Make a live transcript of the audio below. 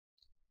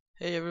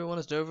Hey everyone,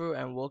 it's Novo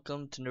and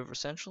welcome to Novo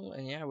Central.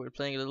 And yeah, we're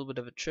playing a little bit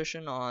of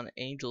Attrition on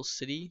Angel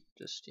City.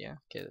 Okay,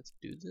 let's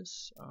do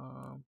this.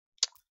 I'm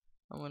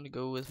gonna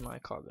go with my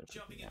carbon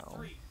for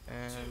now.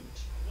 And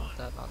not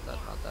that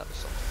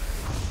assault.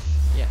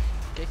 Yeah,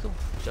 okay, cool.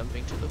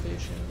 Jumping to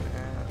location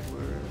and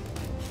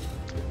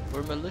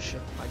we're militia,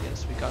 I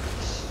guess. We got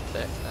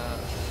the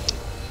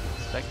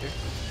Spectre.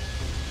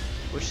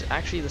 Which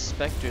actually the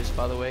Spectres,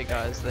 by the way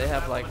guys, they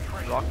have like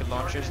rocket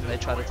launchers and they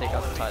try to take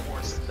out the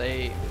Titans.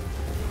 They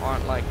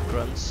aren't like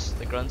grunts.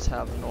 The grunts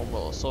have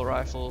normal assault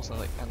rifles and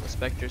the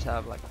Spectres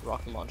have like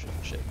rocket launchers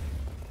and shit.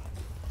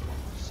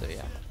 So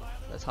yeah,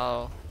 that's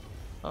how.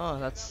 Oh,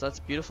 that's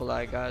beautiful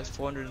lag guys.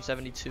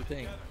 472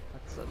 ping.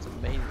 That's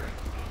amazing.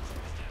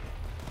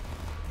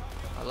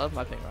 I love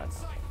my ping right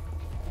now.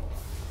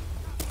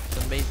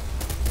 It's amazing.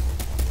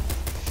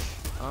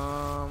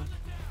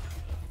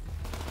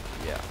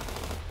 Yeah.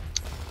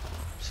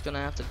 Just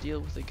gonna have to deal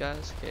with it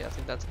guys. Okay, I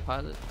think that's a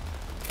pilot.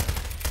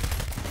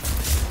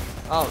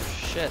 Oh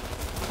shit.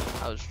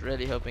 I was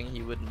really hoping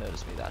he wouldn't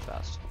notice me that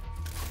fast.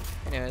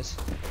 Anyways.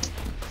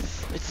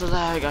 It's the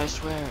lag, I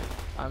swear.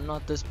 I'm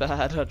not this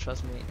bad,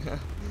 trust me.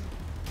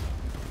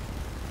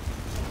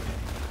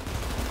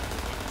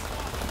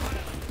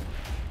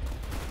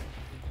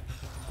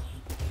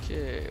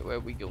 Okay, where are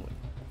we going?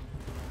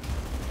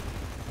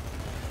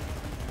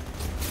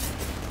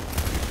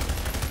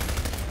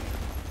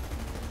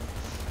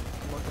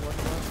 Come on, come on,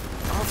 come on.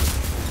 Oh,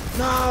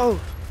 no!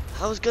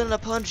 I was gonna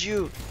punch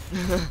you!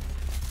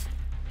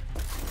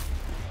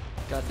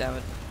 God damn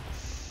it.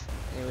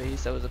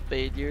 Anyways, that was a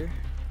failure.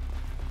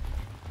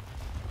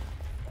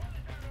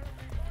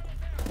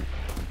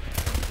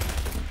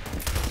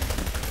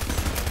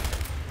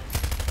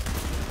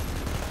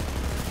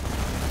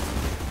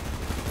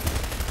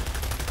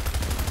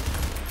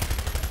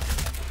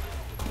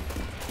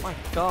 Oh my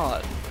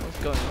god, what's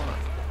going on?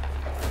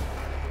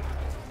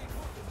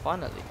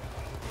 Finally.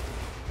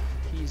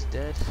 He's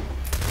dead.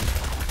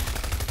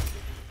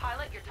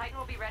 Pilot, your Titan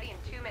will be ready in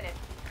 2 minutes.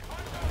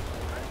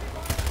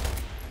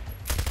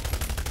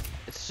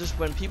 It's just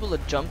when people are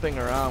jumping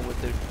around with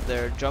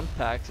their jump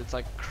packs, it's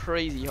like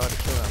crazy hard to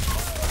kill them.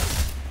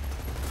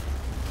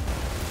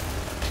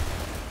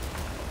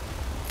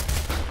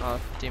 Oh,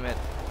 teammate.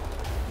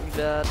 You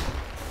dead.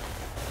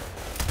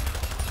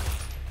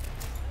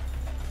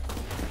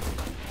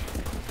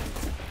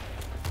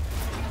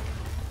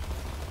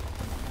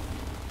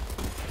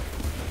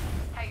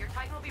 Hey, your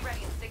Titan will be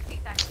ready in 60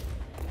 seconds.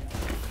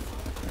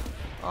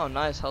 Oh,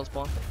 nice, health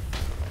spawn.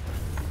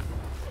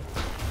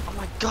 Oh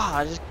my god,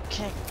 I just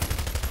can't.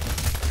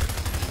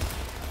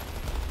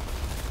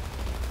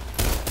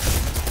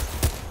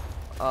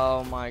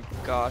 Oh my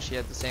gosh, he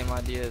had the same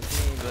idea as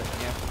me, but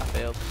yeah, I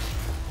failed.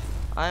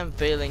 I am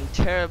failing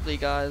terribly,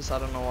 guys. I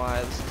don't know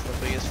why. This is the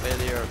biggest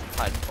failure of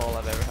Titanfall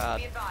I've ever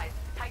had.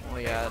 Oh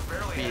yeah,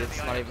 it's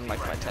not even like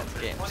my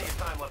 10th game, so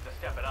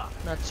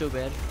not so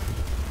bad.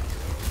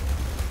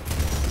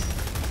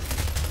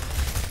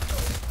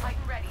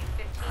 Titan ready in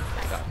 15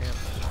 seconds. Got him.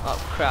 Oh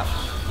crap.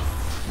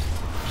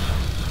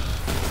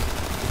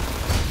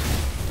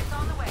 It's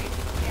on the way.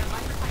 Stand by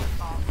for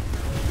Titanfall.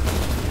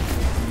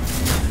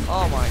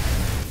 Oh my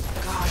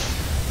gosh.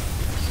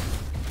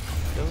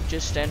 Don't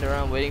just stand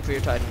around waiting for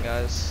your Titan,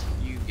 guys.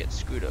 You get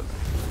screwed over.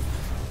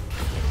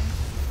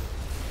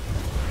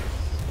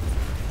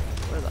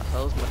 Where the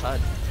hell's my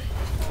Titan?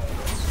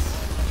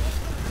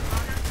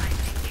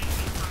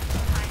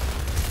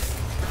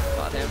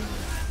 Got him.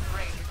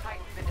 Great, your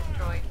Titan's been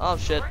destroyed. Oh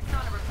shit. Working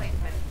on a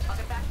replacement. I'll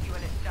get back to you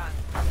when it's done.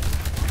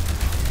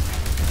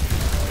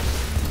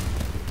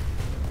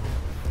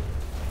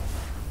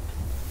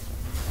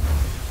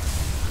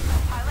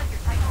 Pilot, your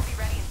Titan will be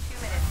ready in 2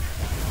 minutes.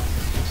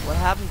 What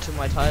happened to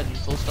my Titan?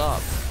 Full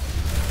stop.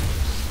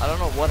 I don't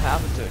know what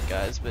happened to it,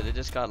 guys, but it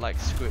just got like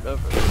screwed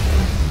over.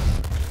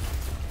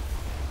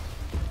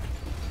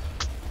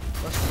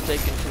 Must have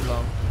taken too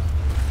long.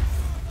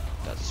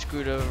 Got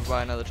screwed over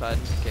by another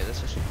Titan. Okay, let's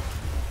just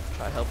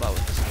try to help out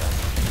with this guy.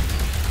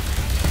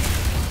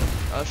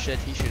 Oh shit,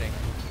 he's shooting.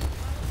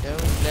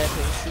 Don't let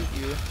him shoot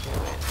you.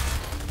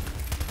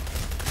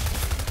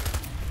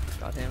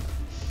 Got him.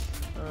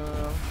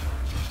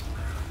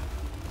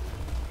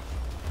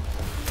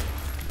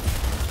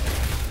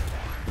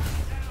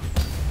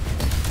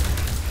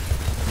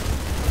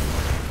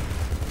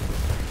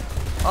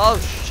 Oh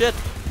shit!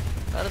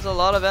 That is a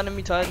lot of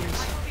enemy Titans.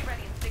 Titan will be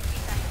ready in 60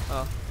 seconds.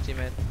 Oh,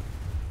 teammate.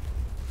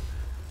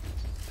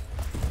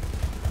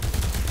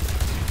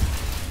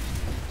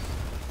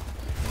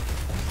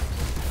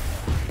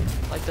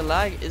 Like the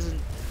lag isn't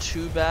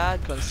too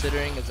bad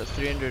considering it's a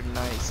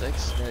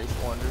 396, nearly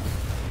 400.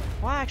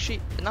 Well,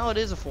 actually, now it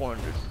is a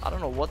 400. I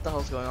don't know what the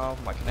hell's going on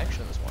with my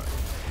connection this morning.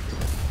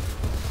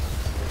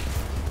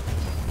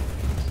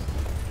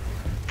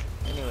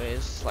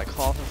 Anyways, like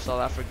half of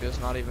South Africa is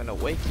not even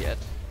awake yet,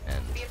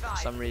 and for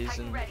some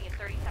reason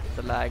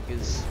the lag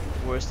is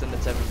worse than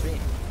it's ever been.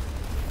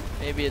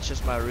 Maybe it's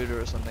just my router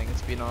or something.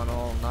 It's been on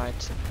all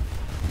night and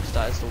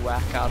decides to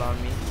whack out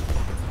on me.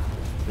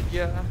 But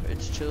yeah,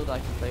 it's chilled. I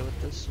can play with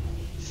this.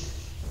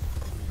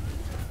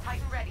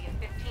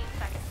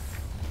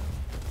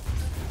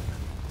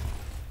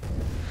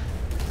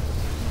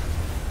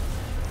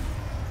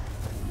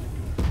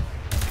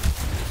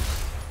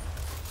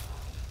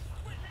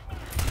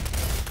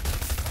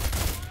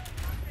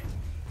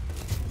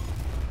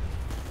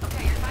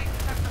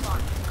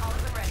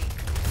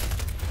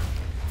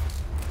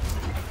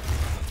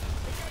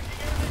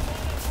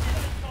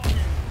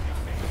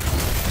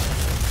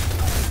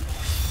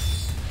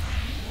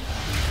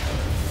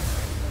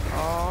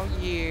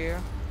 Yeah.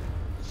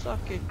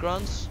 Suck it,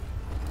 grunts.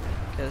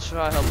 Okay, let's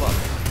try help up.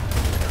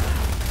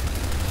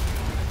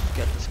 Let's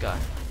get this guy.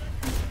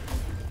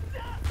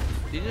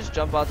 Did he just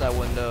jump out that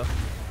window?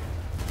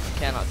 I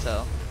cannot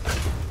tell.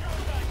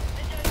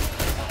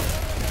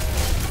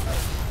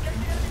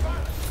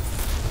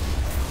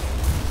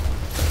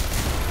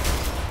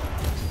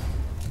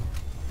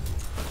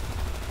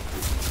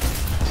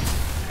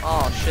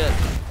 Oh shit.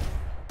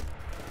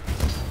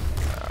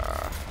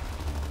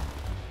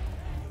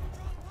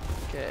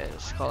 Okay,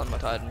 just call him my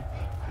Titan.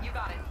 You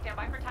got it. Stand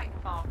by for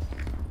Titanfall.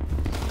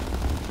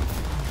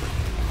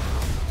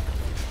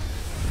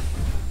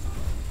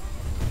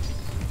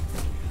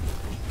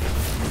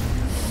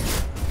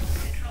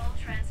 Control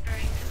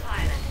transferring to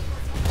pilot.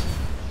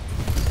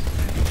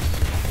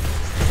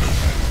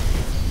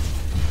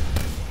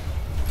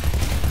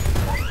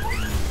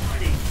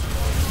 Warning.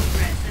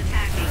 Threats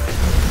attacking.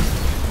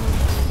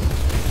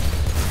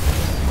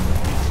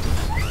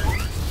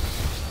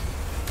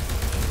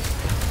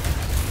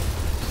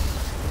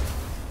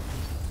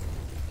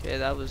 Okay,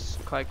 that was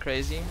quite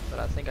crazy, but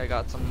I think I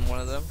got one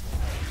of them.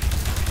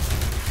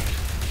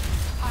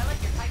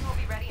 Pilot, your Titan will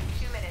be ready in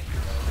 2 minutes.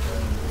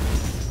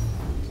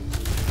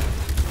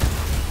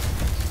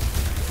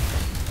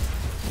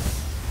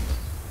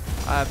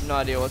 I have no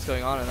idea what's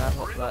going on in that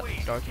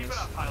darkness.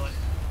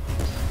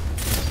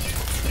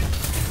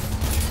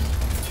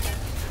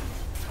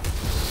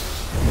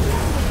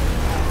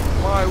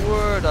 My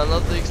word, I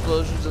love the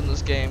explosions in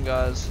this game,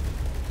 guys.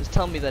 Just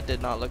tell me that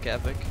did not look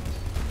epic.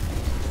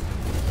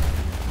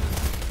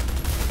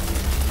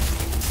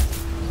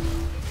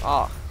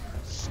 Ah,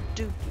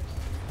 stupid.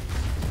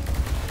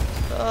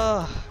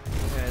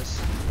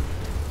 Anyways.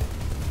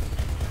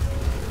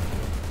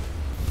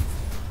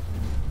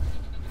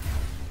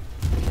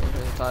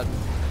 Okay, Titan.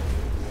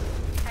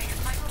 Hey, your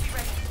Titan will be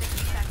ready in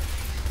 60 seconds.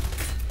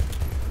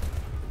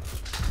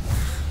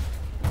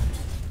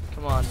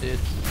 Come on, dude.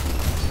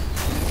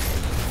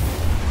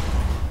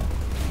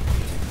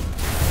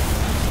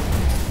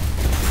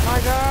 My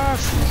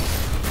gosh!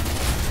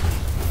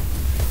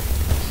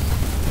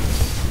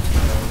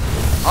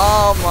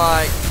 Oh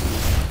my!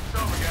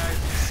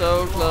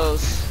 So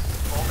close.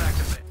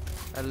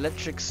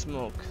 Electric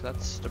smoke.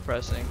 That's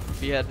depressing. If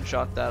he hadn't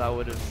shot that, I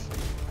would have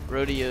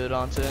rodeoed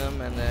onto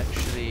him and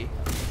actually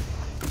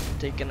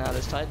taken out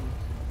his Titan.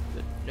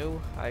 But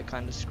no, I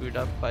kind of screwed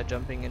up by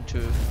jumping into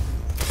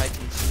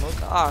Titan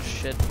smoke. Ah,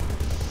 shit.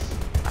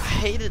 I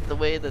hated the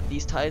way that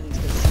these Titans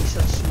can see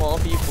such small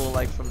people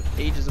like from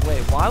ages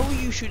away. Why were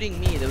you shooting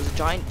me? There was a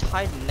giant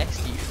Titan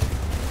next to you.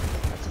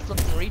 That's a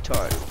flipping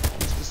retard. He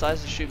just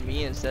decides to shoot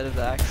me instead of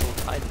the actual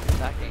Titan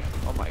attacking.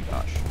 Oh my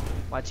gosh.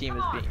 My team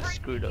is being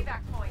screwed up.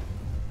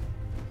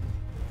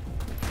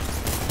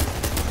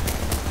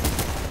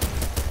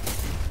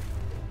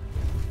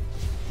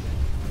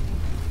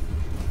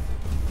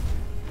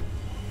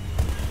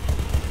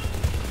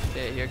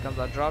 Okay, here comes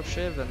our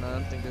dropship, and I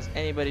don't think there's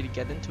anybody to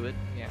get into it.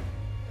 Yeah.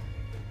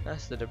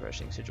 That's the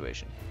depressing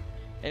situation.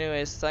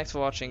 Anyways, thanks for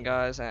watching,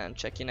 guys, and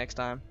check you next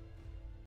time.